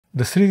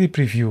The 3D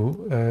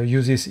preview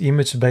uses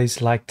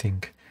image-based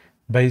lighting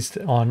based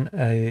on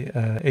a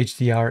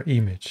HDR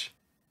image.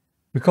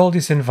 We call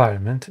this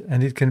environment,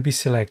 and it can be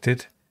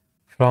selected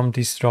from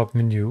this drop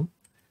menu,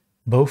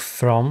 both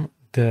from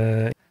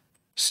the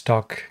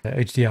stock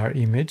HDR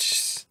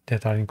images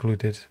that are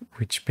included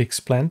with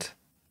PixPlant,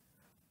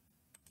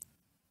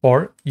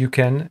 or you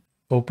can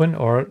open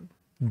or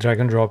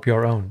drag and drop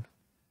your own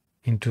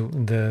into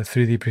the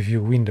 3D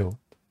preview window.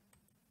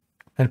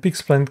 And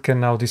PixPlant can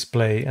now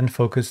display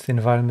unfocused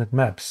environment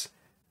maps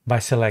by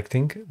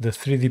selecting the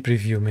 3D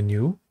preview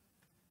menu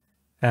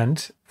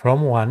and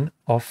from one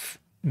of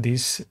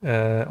these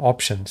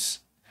options.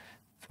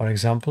 For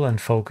example,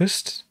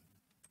 unfocused,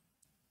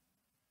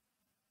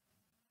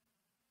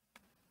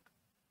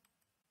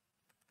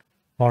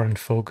 or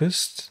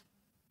unfocused,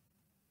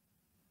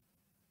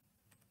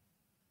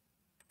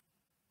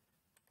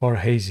 or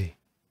hazy.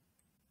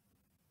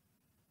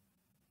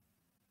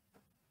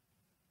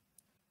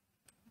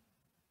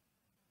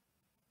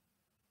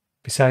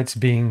 Besides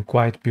being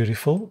quite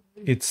beautiful,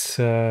 it's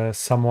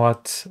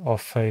somewhat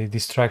of a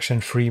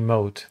distraction-free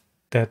mode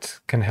that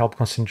can help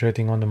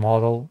concentrating on the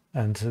model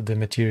and the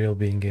material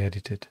being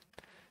edited.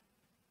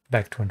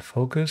 Back to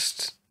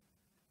unfocused.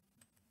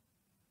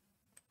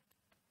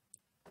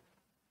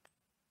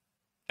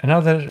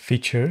 Another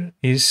feature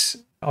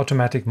is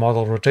automatic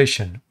model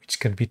rotation, which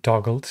can be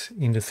toggled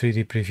in the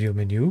 3D preview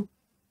menu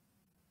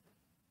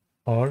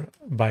or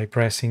by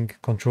pressing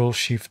Ctrl,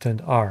 Shift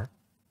and R.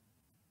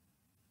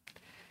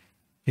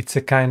 It's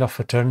a kind of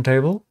a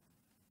turntable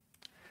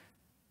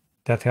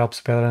that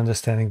helps better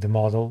understanding the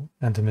model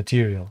and the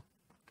material.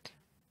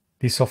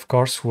 This, of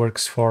course,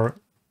 works for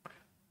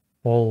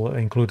all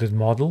included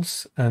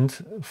models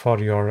and for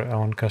your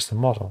own custom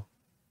model.